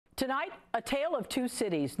Tonight, a tale of two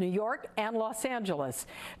cities, New York and Los Angeles.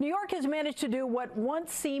 New York has managed to do what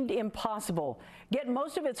once seemed impossible, get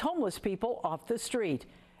most of its homeless people off the street.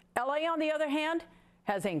 LA, on the other hand,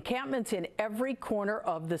 has encampments in every corner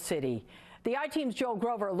of the city. The I-Team's Joel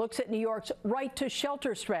Grover looks at New York's right to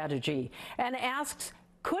shelter strategy and asks,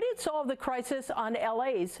 could it solve the crisis on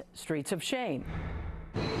LA's streets of shame?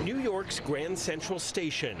 New York's Grand Central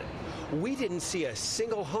Station. We didn't see a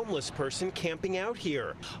single homeless person camping out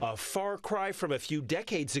here. A far cry from a few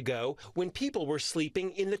decades ago when people were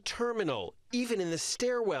sleeping in the terminal, even in the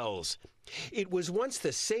stairwells. It was once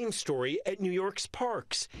the same story at New York's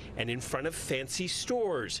parks and in front of fancy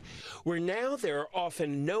stores, where now there are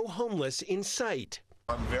often no homeless in sight.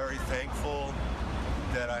 I'm very thankful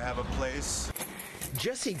that I have a place.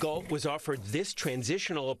 Jesse Galt was offered this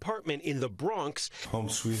transitional apartment in the Bronx, Home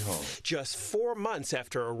sweet home, just 4 months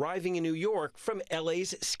after arriving in New York from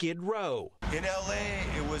LA's Skid Row. In LA,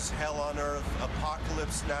 it was hell on earth,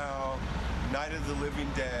 apocalypse now, night of the living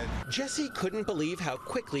dead. Jesse couldn't believe how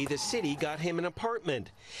quickly the city got him an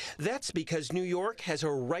apartment. That's because New York has a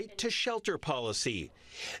right to shelter policy.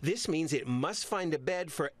 This means it must find a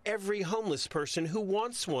bed for every homeless person who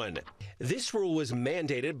wants one. This rule was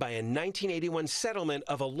mandated by a 1981 settlement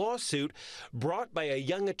of a lawsuit brought by a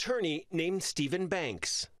young attorney named Stephen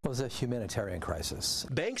Banks. It was a humanitarian crisis.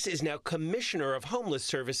 Banks is now commissioner of homeless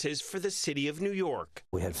services for the city of New York.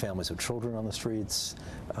 We had families with children on the streets,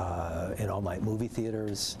 in all-night movie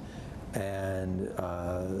theaters, and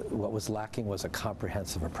what was lacking was a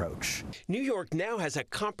comprehensive approach. New York now has a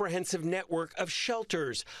comprehensive network of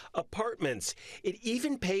shelters, apartments. It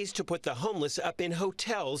even pays to put the homeless up in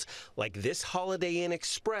hotels like this Holiday Inn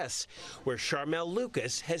Express, where Charmel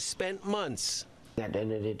Lucas has spent months. At the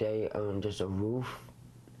end of the day, just a roof,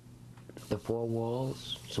 the 4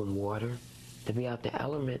 walls, some water, to be out the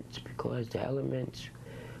elements, because the elements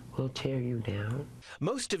will tear you down.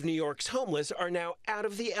 Most of New York's homeless are now out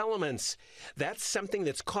of the elements. That's something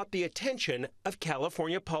that's caught the attention of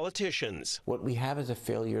California politicians. What we have is a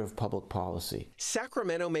failure of public policy.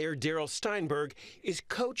 Sacramento Mayor Darrell Steinberg is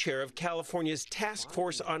co-chair of California's Task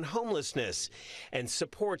Force on Homelessness and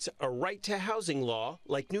supports a right to housing law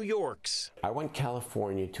like New York's. I want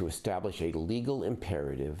California to establish a legal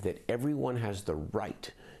imperative that everyone has the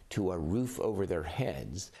right to a roof over their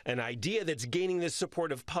heads. An idea that's gaining the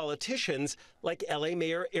support of politicians like LA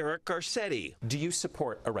Mayor Eric Garcetti. Do you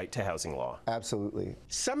support a right to housing law? Absolutely.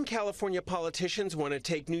 Some California politicians want to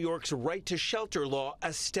take New York's right to shelter law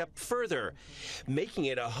a step further, making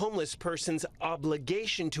it a homeless person's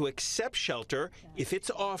obligation to accept shelter if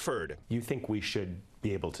it's offered. You think we should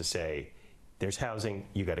be able to say, there's housing,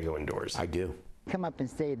 you got to go indoors? I do. Come up and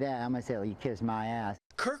say that, I'm going to say, oh, you kiss my ass.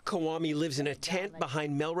 Kirk Kawami lives in a tent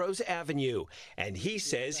behind Melrose Avenue, and he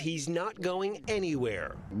says he's not going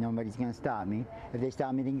anywhere. Nobody's going to stop me. If they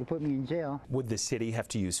stop me, they can put me in jail. Would the city have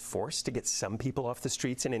to use force to get some people off the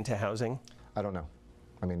streets and into housing? I don't know.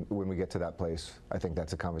 I mean, when we get to that place, I think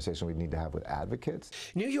that's a conversation we need to have with advocates.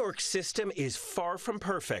 New York's system is far from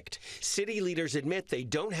perfect. City leaders admit they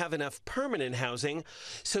don't have enough permanent housing,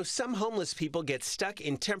 so some homeless people get stuck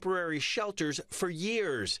in temporary shelters for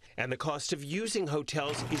years, and the cost of using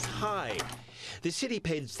hotels is high. The city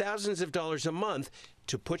paid thousands of dollars a month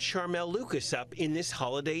to put Charmel Lucas up in this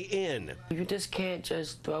Holiday Inn. You just can't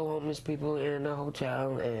just throw homeless people in a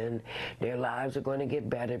hotel and their lives are going to get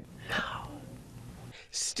better. No.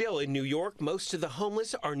 Still, in New York, most of the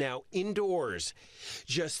homeless are now indoors.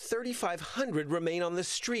 Just 3,500 remain on the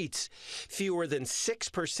streets, fewer than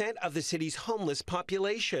 6% of the city's homeless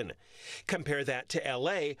population. Compare that to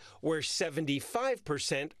LA, where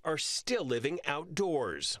 75% are still living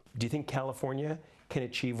outdoors. Do you think California can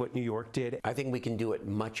achieve what New York did? I think we can do it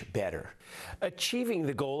much better. Achieving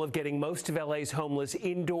the goal of getting most of LA's homeless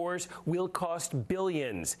indoors will cost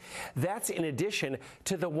billions. That's in addition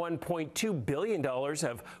to the $1.2 billion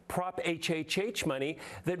of Prop HHH money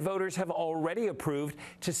that voters have already approved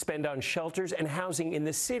to spend on shelters and housing in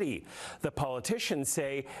the city. The politicians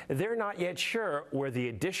say they're not yet sure where the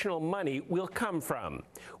additional money will come from.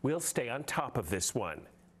 We'll stay on top of this one.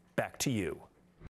 Back to you.